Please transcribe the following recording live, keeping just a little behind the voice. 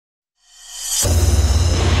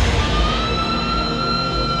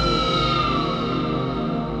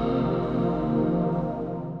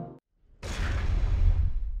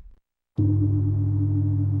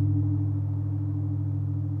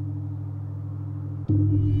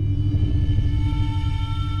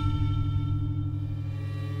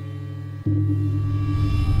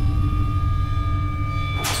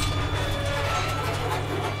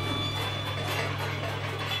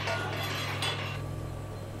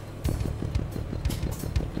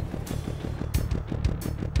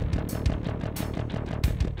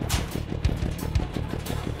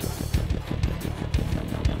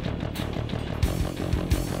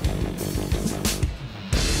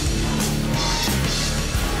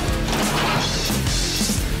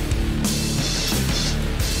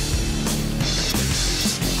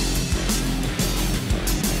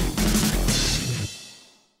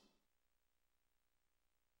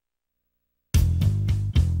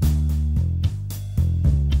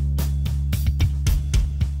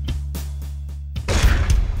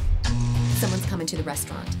To the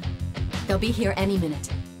restaurant. They'll be here any minute.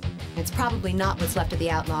 It's probably not what's left of the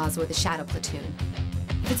Outlaws or the Shadow Platoon.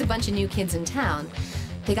 If it's a bunch of new kids in town,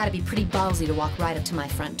 they gotta be pretty ballsy to walk right up to my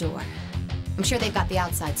front door. I'm sure they've got the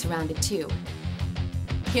outside surrounded too.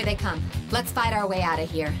 Here they come. Let's fight our way out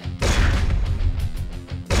of here.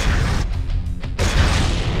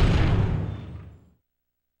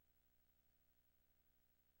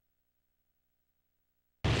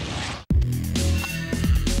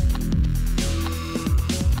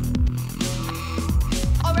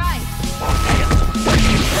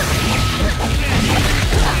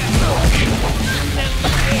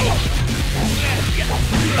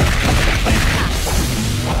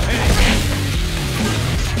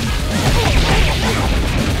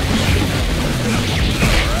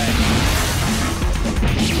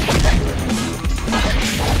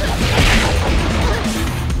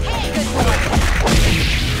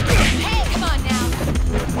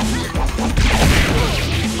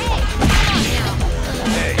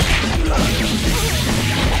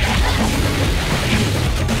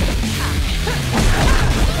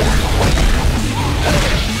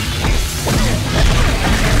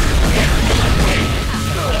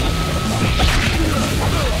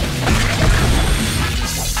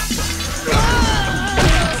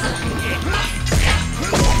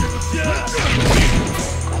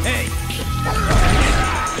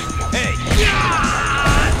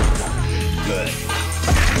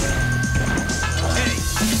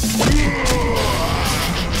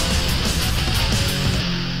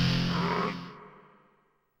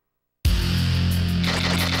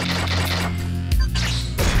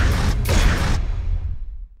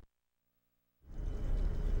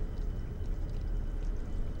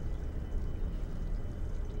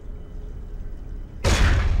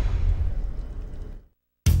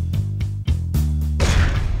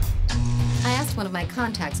 One of my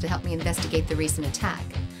contacts to help me investigate the recent attack.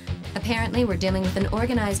 Apparently, we're dealing with an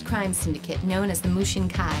organized crime syndicate known as the Mushin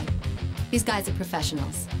Kai. These guys are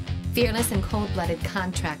professionals, fearless and cold-blooded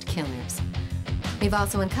contract killers. We've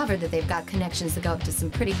also uncovered that they've got connections that go up to some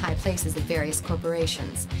pretty high places at various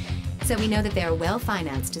corporations. So we know that they are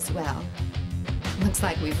well-financed as well. Looks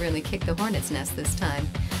like we've really kicked the hornet's nest this time.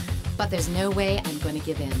 But there's no way I'm going to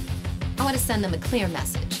give in. I want to send them a clear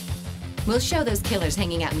message. We'll show those killers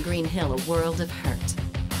hanging out in Green Hill a world of hurt.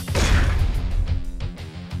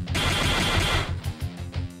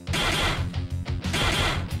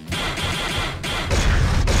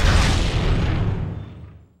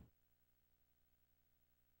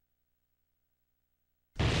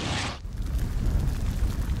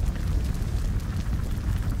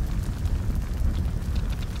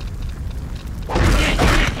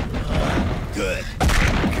 Good.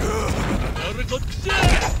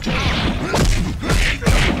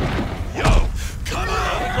 Yo, come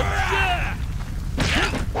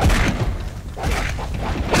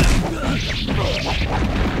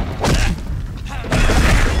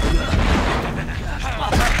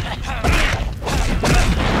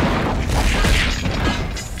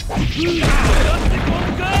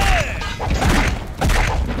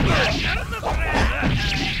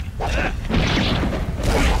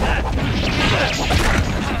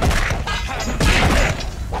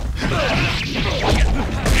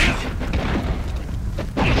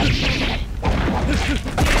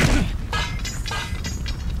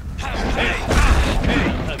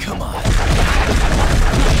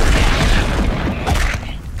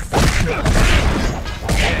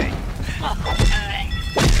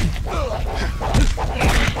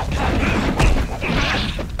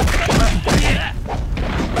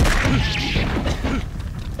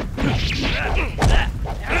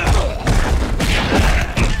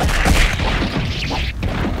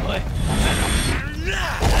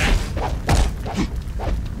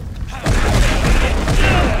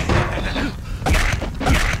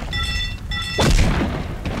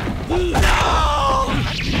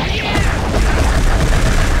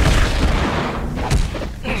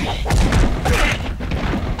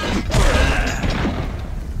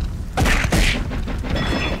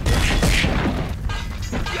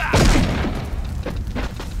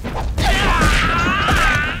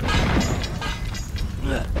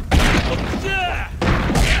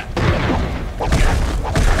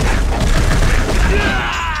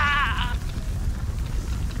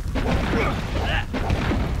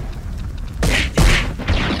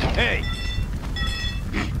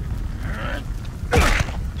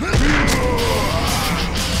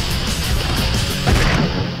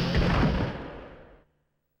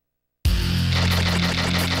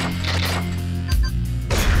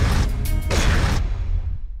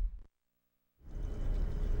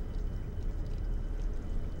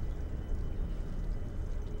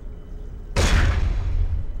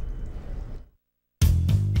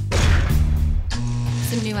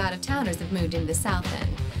out-of-towners have moved into the South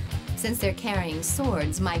End. Since they're carrying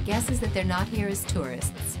swords, my guess is that they're not here as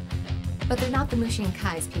tourists. But they're not the Mushin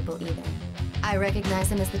Kai's people either. I recognize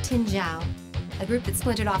them as the Tin Jiao, a group that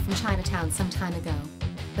splintered off from Chinatown some time ago.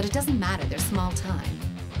 But it doesn't matter, they're small time.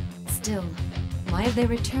 Still, why have they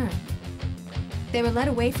returned? They were led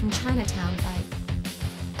away from Chinatown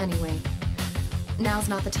by... Anyway, now's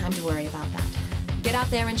not the time to worry about that. Get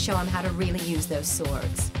out there and show them how to really use those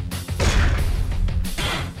swords.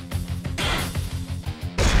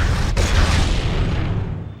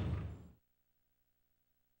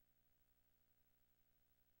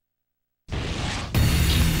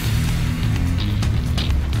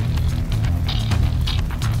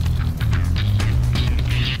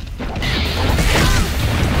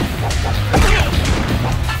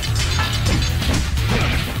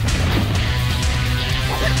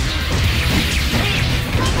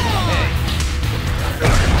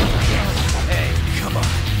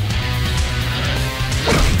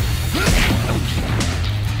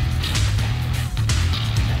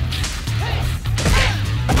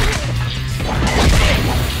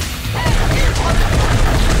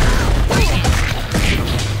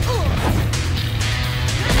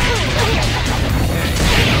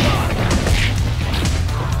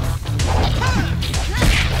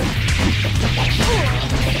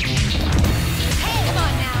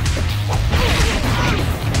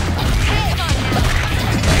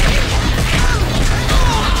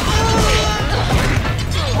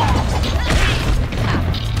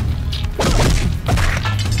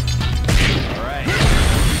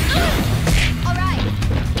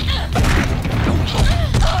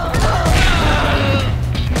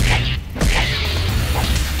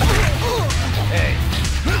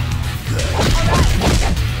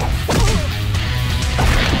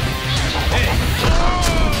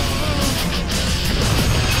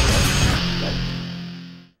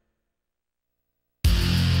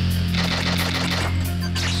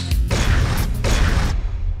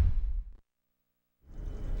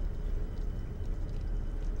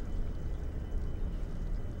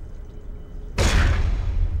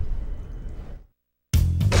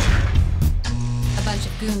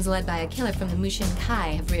 Goons led by a killer from the Mushin Kai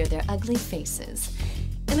have reared their ugly faces.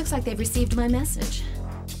 It looks like they've received my message.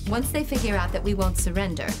 Once they figure out that we won't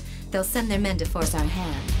surrender, they'll send their men to force our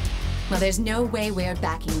hand. Well, there's no way we're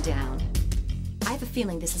backing down. I have a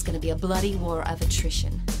feeling this is going to be a bloody war of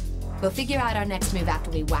attrition. We'll figure out our next move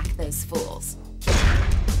after we whack those fools.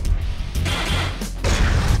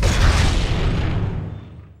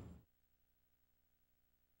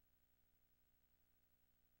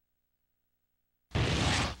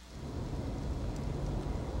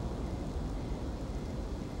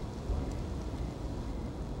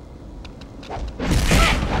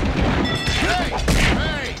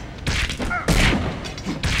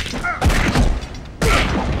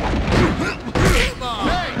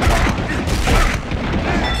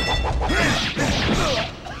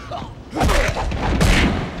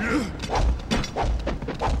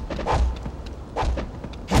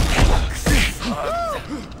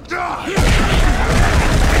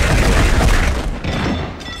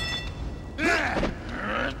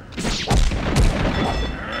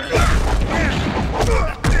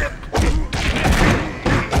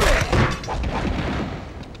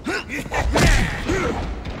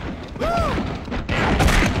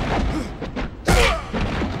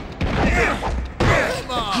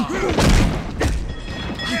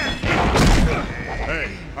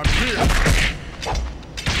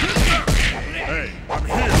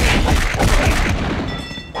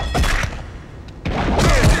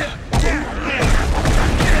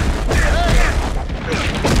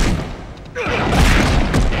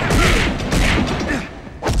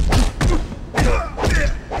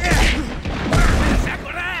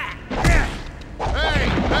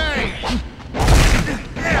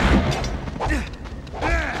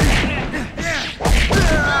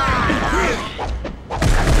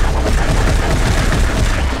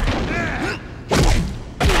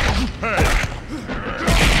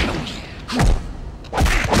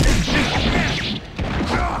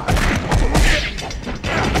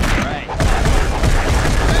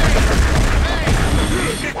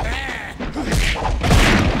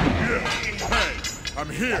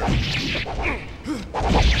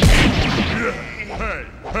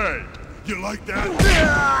 Hey, you like that?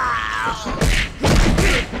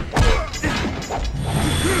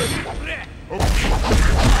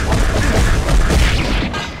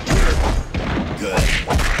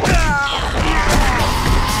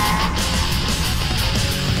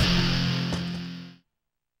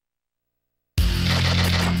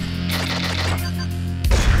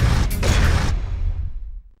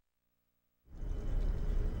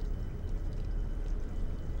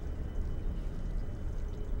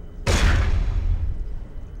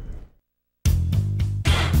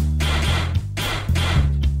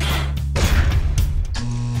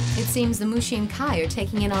 Seems the Mushin Kai are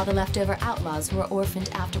taking in all the leftover outlaws who were orphaned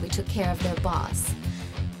after we took care of their boss.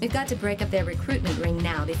 We've got to break up their recruitment ring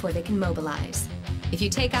now before they can mobilize. If you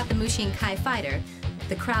take out the Mushin Kai fighter,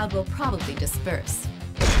 the crowd will probably disperse.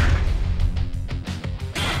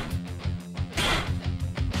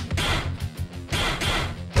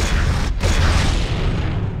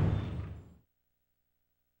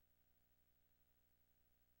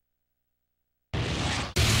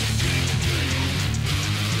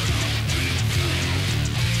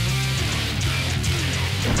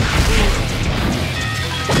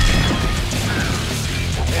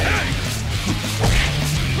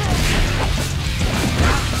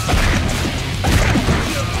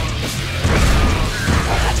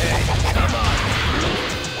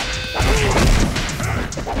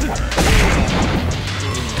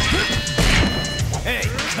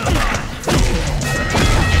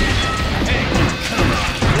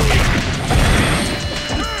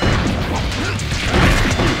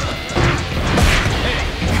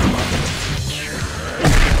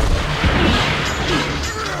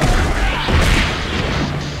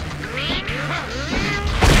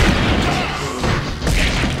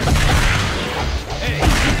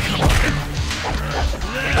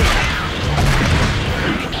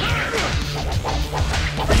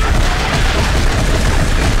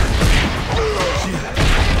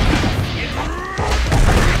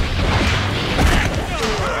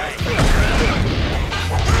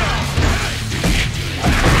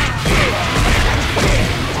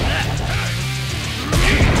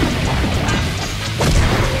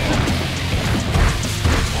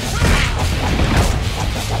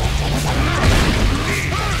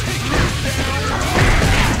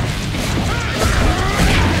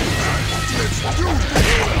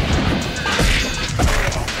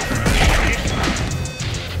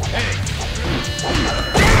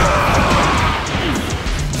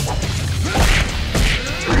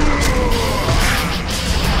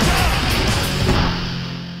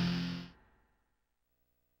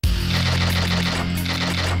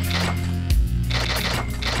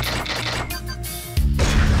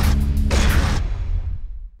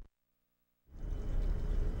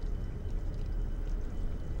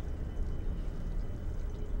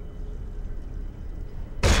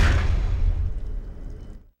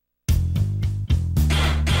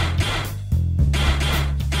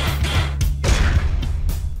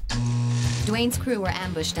 Dwayne's crew were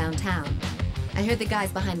ambushed downtown. I heard the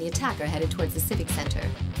guys behind the attack are headed towards the Civic Center.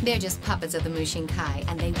 They're just puppets of the Mushin Kai,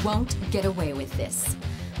 and they won't get away with this.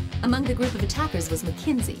 Among the group of attackers was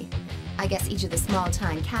McKinsey. I guess each of the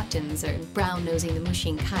small-time captains are brown-nosing the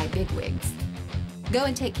Mushin Kai bigwigs. Go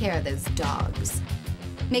and take care of those dogs.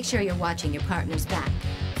 Make sure you're watching your partner's back.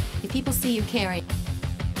 If people see you carrying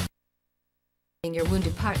your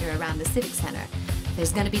wounded partner around the Civic Center,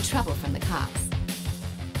 there's gonna be trouble from the cops.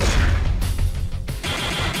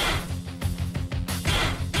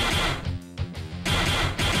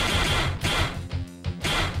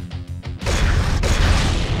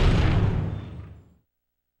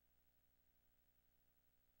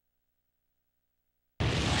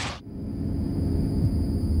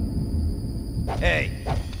 Hey!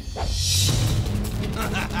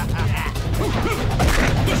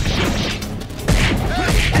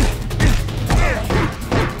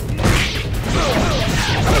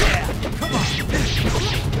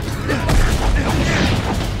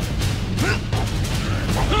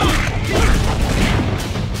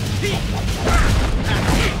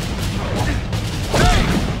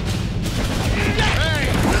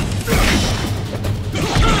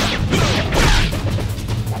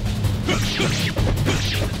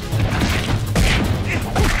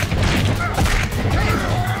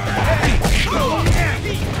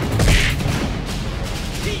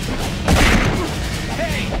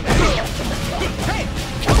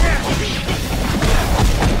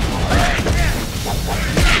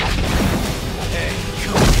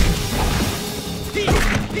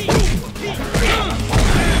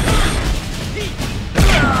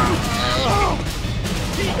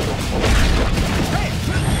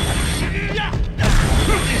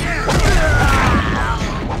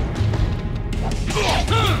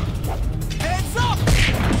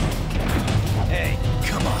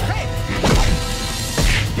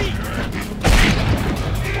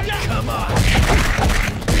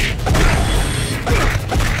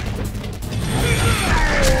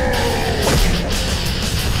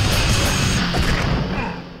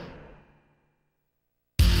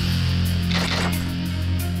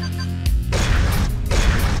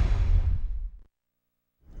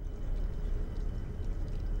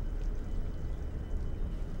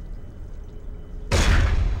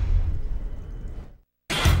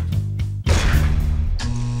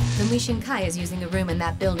 Mushin Kai is using a room in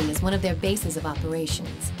that building as one of their bases of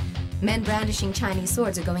operations. Men brandishing Chinese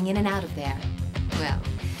swords are going in and out of there. Well,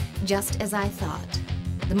 just as I thought.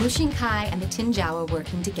 The Mushin Kai and the Tinjiao are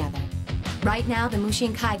working together. Right now, the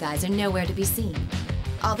Mushin Kai guys are nowhere to be seen.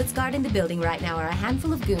 All that's guarding the building right now are a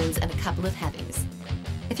handful of goons and a couple of heavies.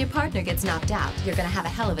 If your partner gets knocked out, you're gonna have a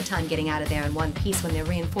hell of a time getting out of there in one piece when their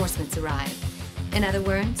reinforcements arrive. In other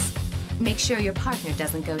words, make sure your partner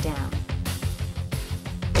doesn't go down.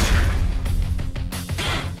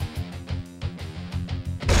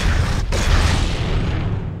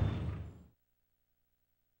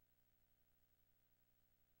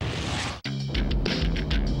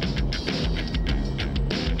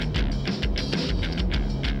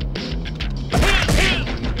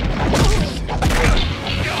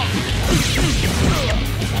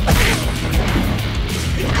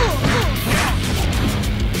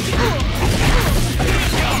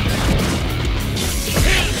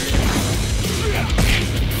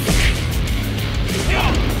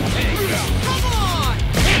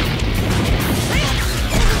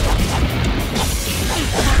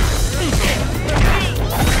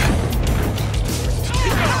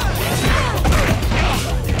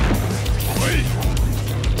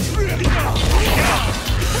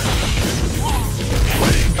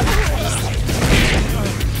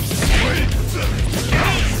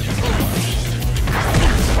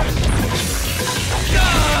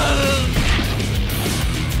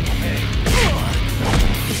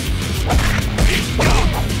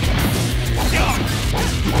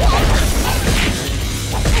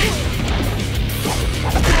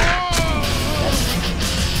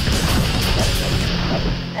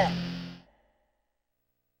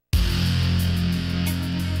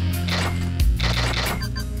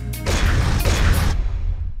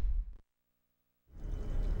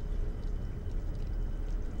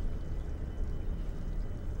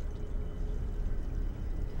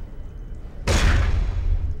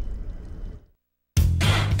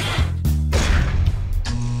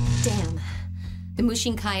 The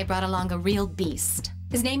Mushin Kai brought along a real beast.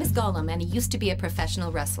 His name is Golem, and he used to be a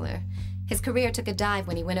professional wrestler. His career took a dive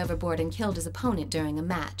when he went overboard and killed his opponent during a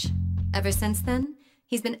match. Ever since then,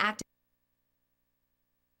 he's been active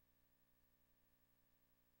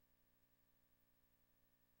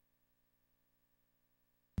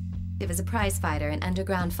as a prize fighter in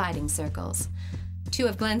underground fighting circles. 2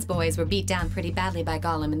 of Glenn's boys were beat down pretty badly by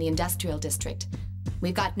Golem in the industrial district.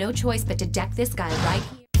 We've got no choice but to deck this guy right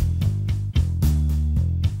here.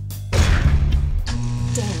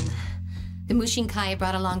 Damn. The Mushin Kai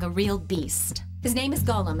brought along a real beast. His name is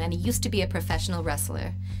Golem, and he used to be a professional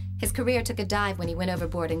wrestler. His career took a dive when he went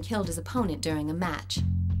overboard and killed his opponent during a match.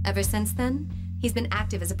 Ever since then, he's been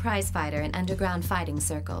active as a prize fighter in underground fighting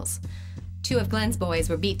circles. 2 of Glenn's boys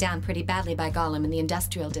were beat down pretty badly by Golem in the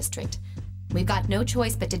industrial district. We've got no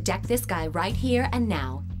choice but to deck this guy right here and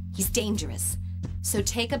now. He's dangerous. So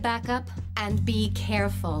take a backup and be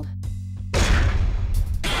careful.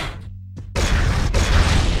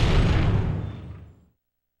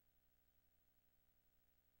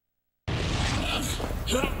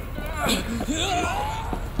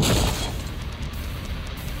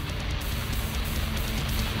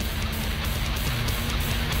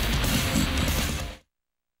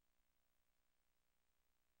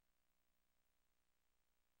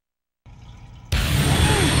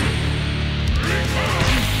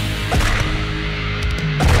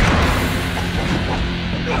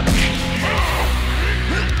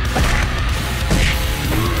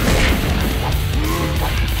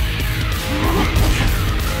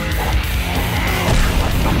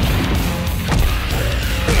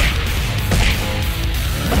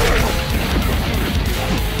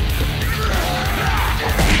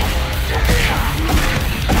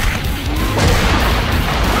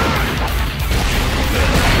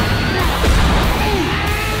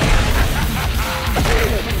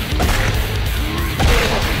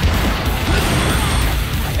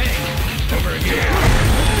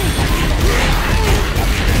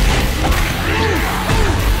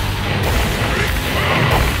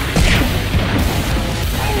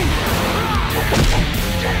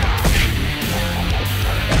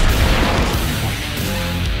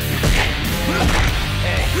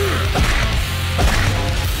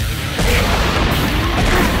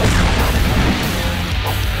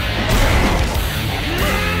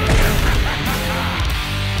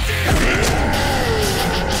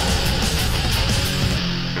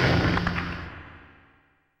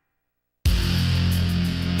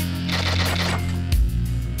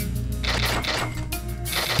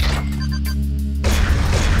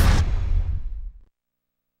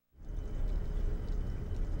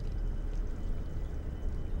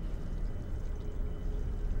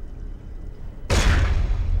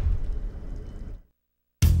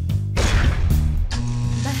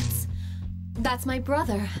 That's my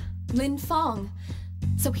brother, Lin Fong.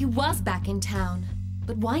 So he was back in town.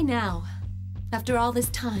 But why now? After all this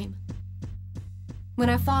time? When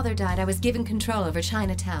our father died, I was given control over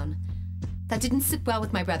Chinatown. That didn't sit well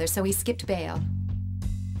with my brother, so he skipped bail.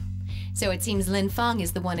 So it seems Lin Fong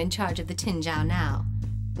is the one in charge of the Tinjiao now.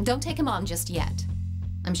 Don't take him on just yet.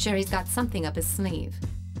 I'm sure he's got something up his sleeve.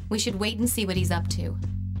 We should wait and see what he's up to.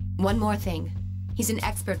 One more thing. He's an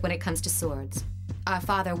expert when it comes to swords. Our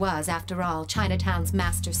father was, after all, Chinatown's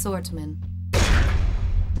master swordsman.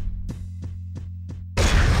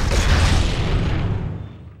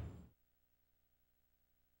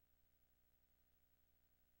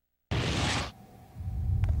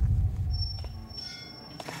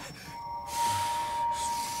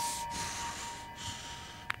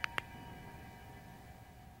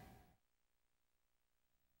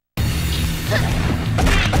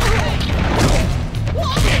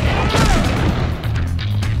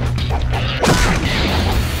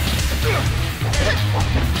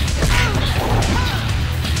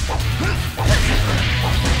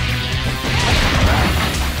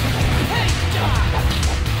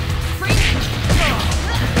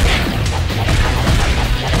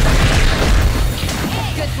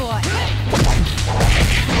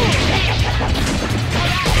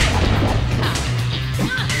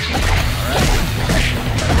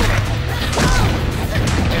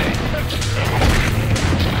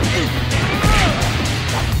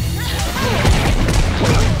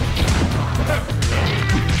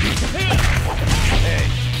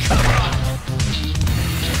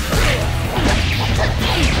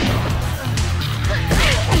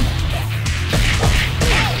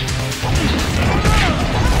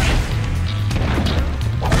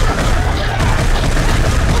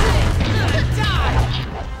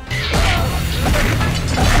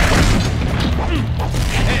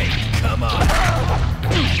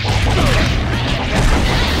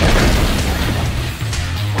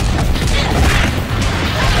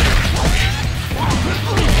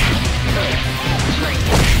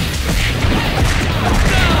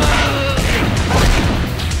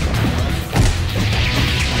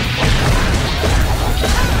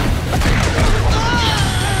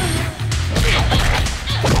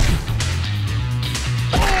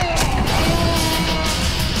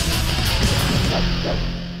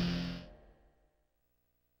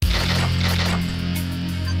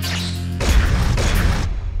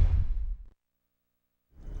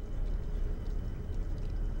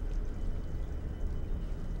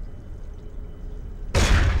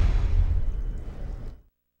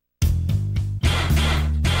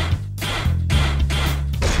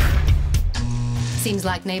 Seems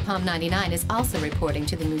like Napalm 99 is also reporting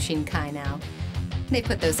to the Mushin Kai now. They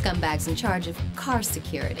put those scumbags in charge of car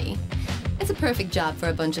security. It's a perfect job for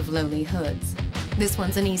a bunch of lowly hoods. This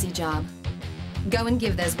one's an easy job. Go and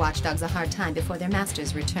give those watchdogs a hard time before their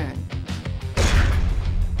masters return.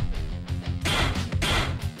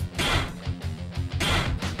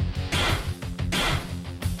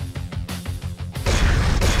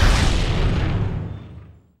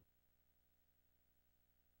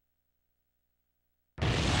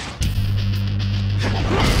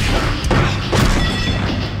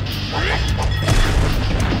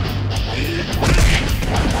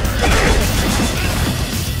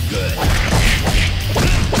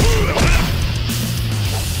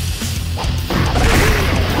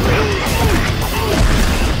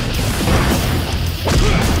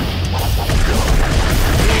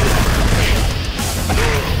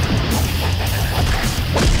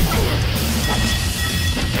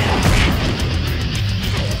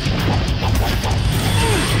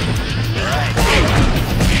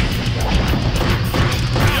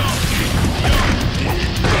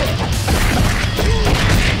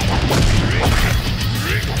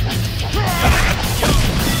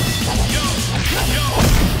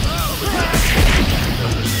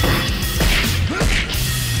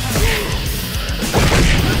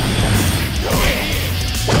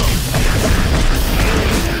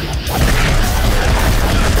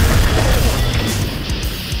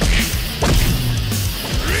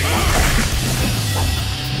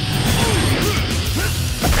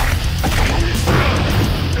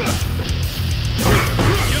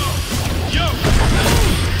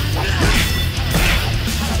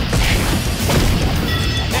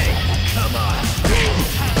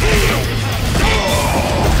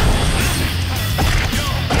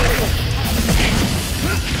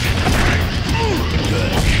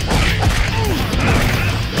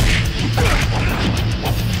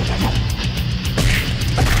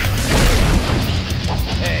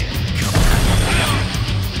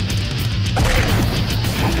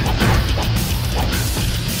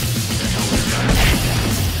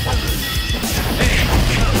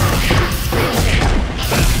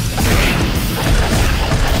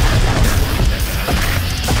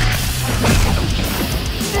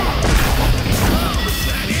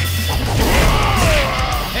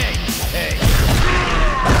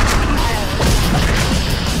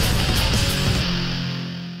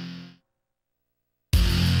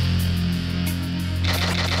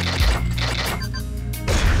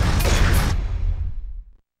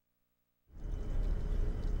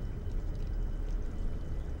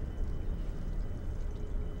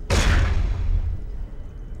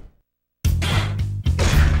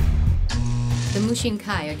 Mushin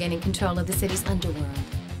Kai are gaining control of the city's underworld.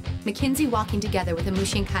 McKinsey walking together with a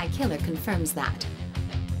Mushin Kai killer confirms that.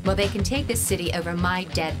 Well, they can take this city over my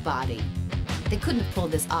dead body. They couldn't have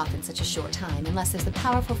pulled this off in such a short time unless there's a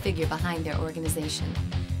powerful figure behind their organization.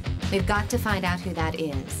 We've got to find out who that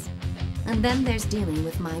is. And then there's dealing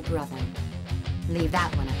with my brother. Leave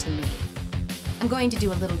that one up to me. I'm going to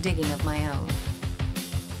do a little digging of my own.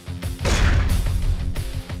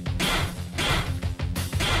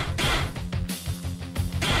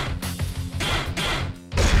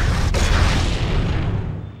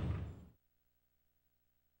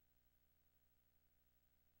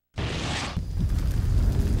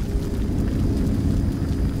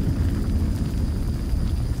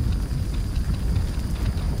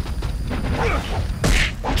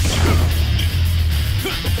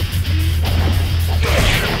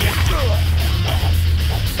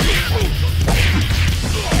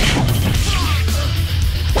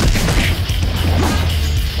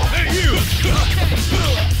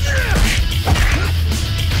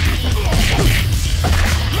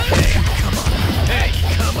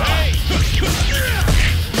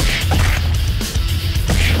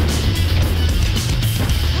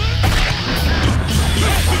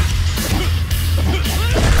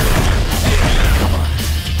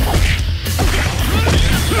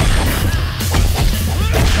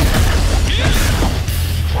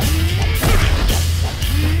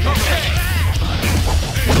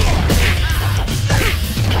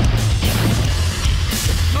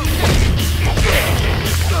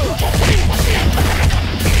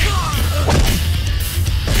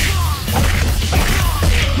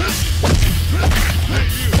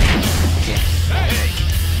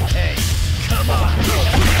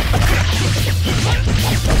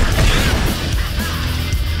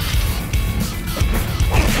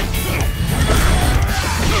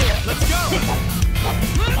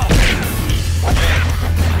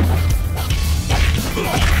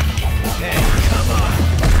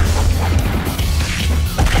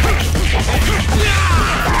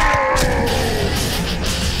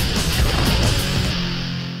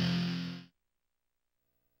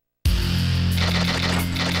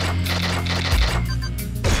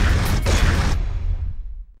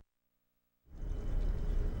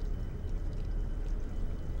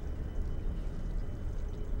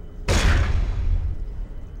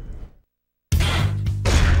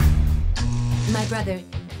 My brother,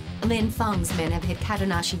 Lin Feng's men have hit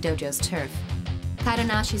Kadonashi Dojo's turf.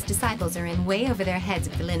 Kadonashi's disciples are in way over their heads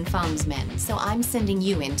with the Lin Feng's men, so I'm sending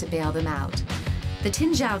you in to bail them out. The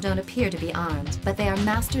Tinjiao don't appear to be armed, but they are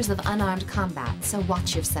masters of unarmed combat, so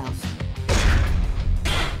watch yourself.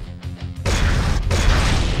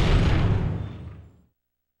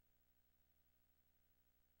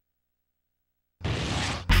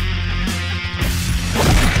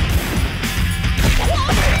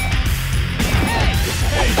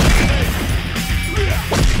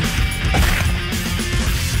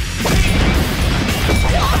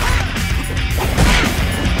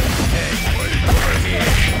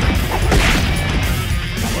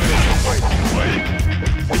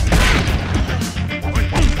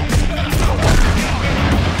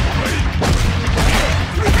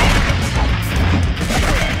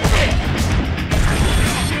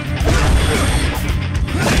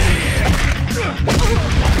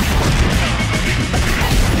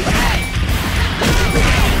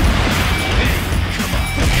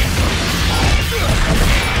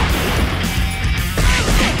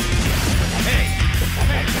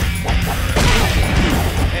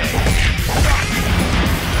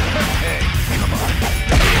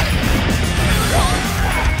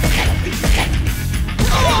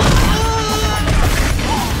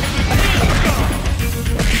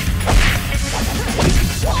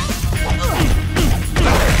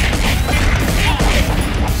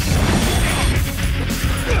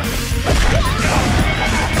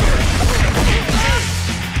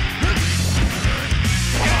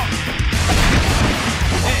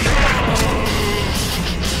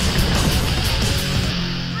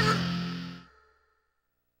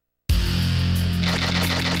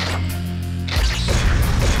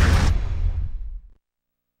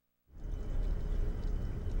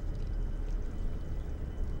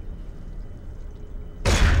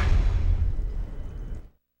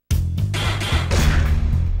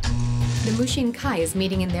 Mushin Kai is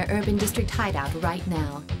meeting in their urban district hideout right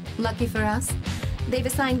now. Lucky for us, they've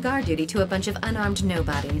assigned guard duty to a bunch of unarmed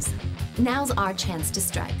nobodies. Now's our chance to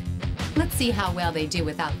strike. Let's see how well they do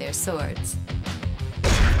without their swords.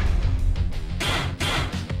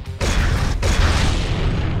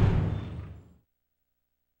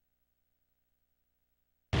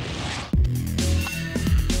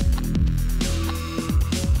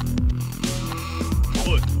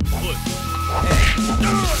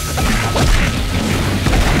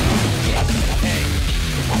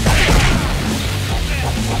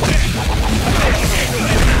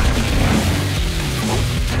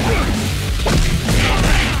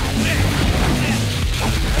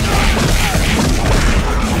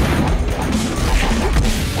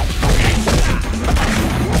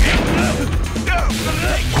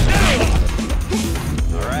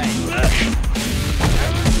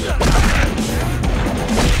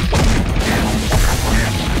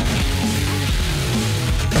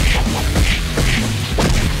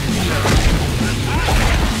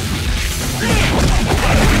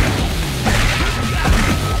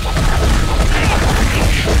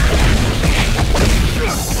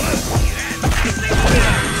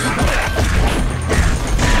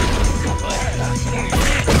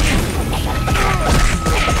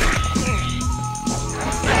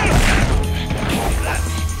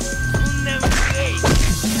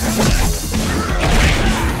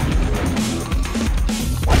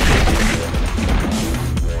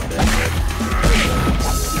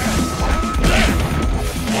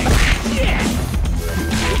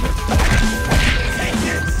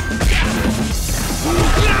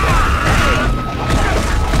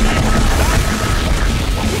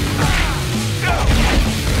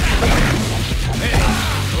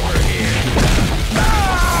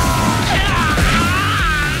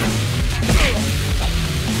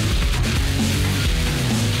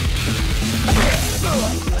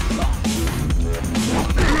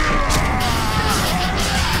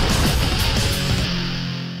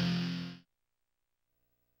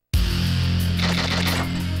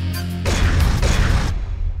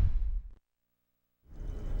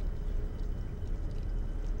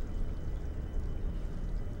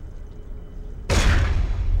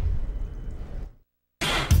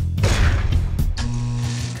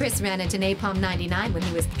 Chris ran into Napalm 99 when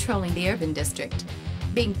he was patrolling the urban district.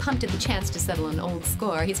 Being pumped at the chance to settle an old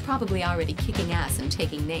score, he's probably already kicking ass and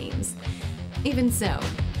taking names. Even so,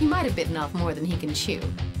 he might have bitten off more than he can chew.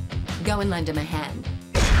 Go and lend him a hand.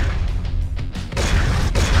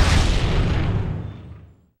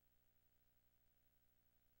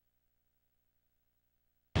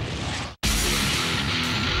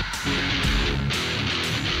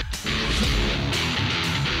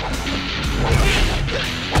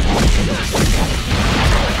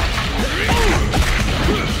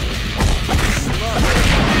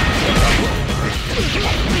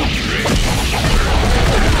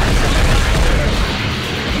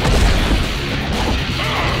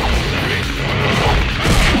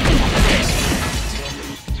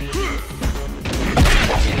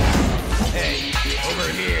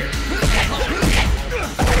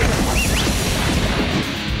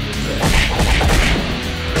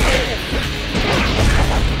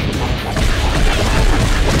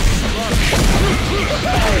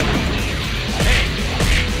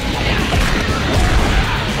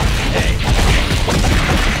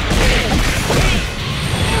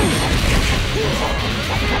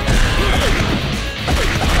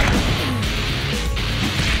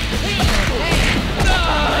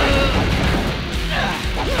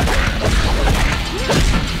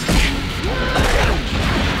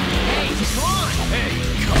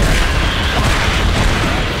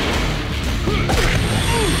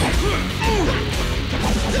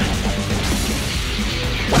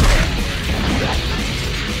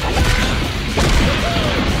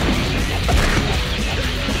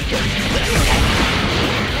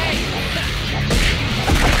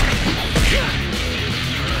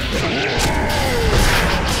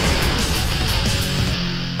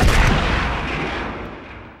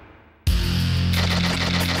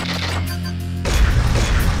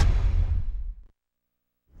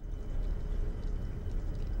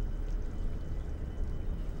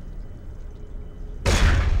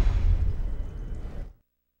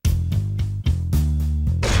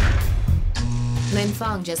 Lin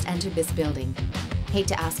Fong just entered this building. Hate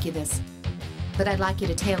to ask you this, but I'd like you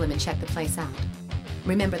to tail him and check the place out.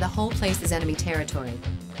 Remember, the whole place is enemy territory.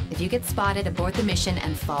 If you get spotted, abort the mission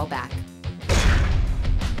and fall back.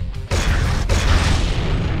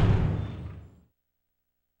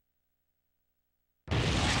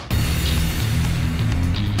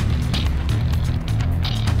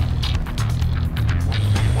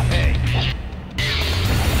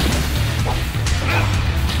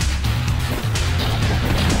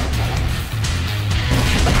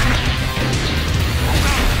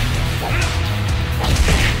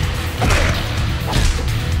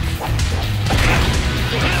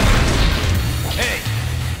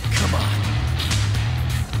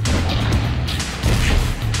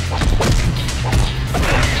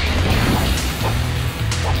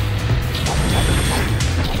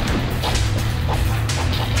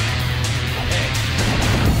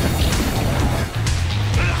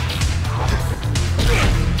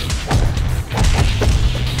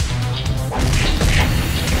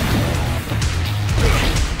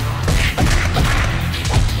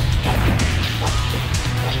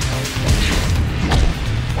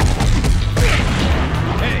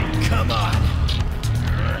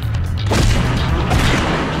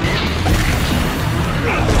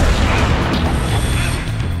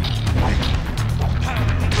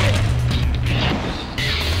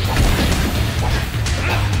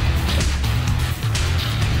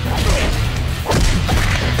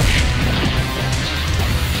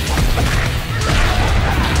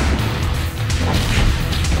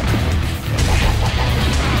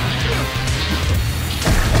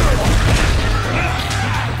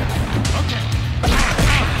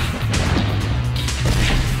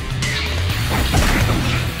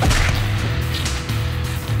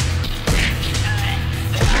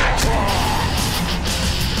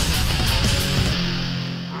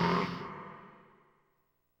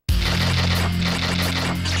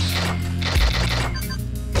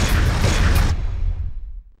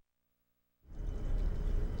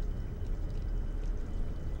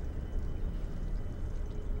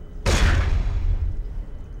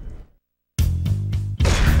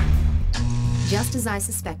 Just as I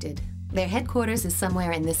suspected, their headquarters is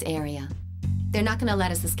somewhere in this area. They're not gonna let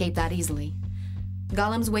us escape that easily.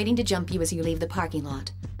 Golem's waiting to jump you as you leave the parking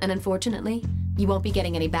lot, and unfortunately, you won't be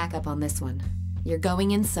getting any backup on this one. You're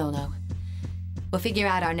going in solo. We'll figure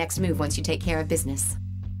out our next move once you take care of business.